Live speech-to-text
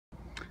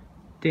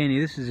Danny,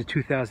 this is a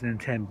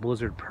 2010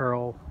 Blizzard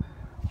Pearl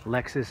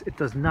Lexus. It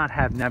does not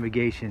have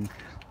navigation.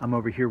 I'm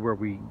over here where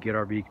we get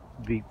our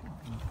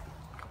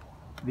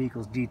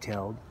vehicles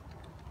detailed,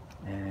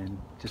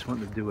 and just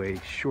wanted to do a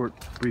short,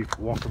 brief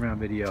walk around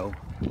video.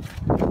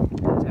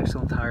 It's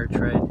excellent tire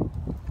tread.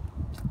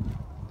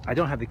 I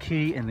don't have the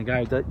key, and the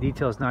guy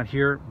detail is not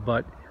here,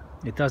 but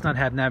it does not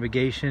have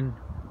navigation.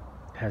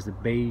 It has the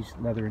beige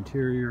leather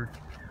interior.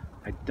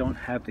 I don't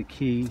have the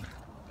key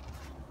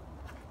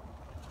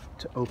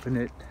to open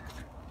it,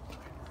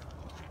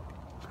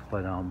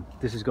 but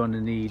this is going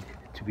to need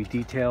to be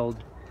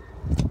detailed.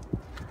 Give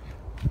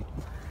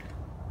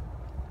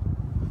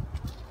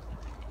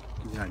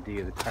you an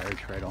idea of the tire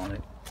tread on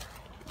it.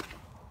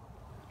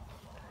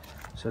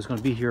 So it's going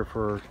to be here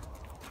for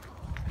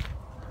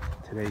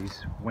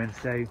today's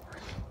Wednesday.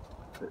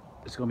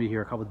 It's going to be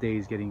here a couple of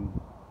days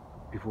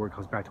before it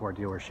comes back to our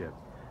dealership.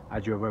 I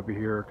drove over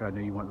here because I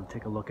know you wanted to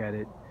take a look at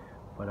it,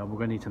 but we're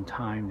going to need some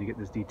time to get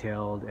this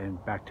detailed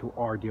and back to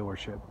our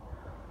dealership.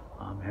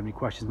 Have any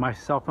questions? My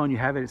cell phone, you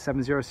have it at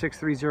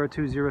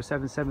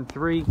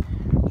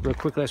 706-302-0773. Real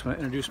quickly, I just want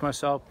to introduce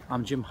myself.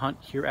 I'm Jim Hunt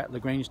here at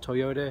LaGrange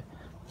Toyota,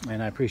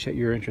 and I appreciate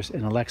your interest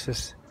in a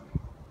Lexus.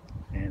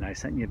 And I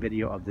sent you a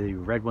video of the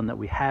red one that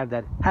we have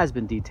that has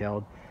been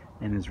detailed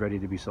and is ready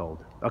to be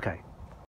sold. Okay,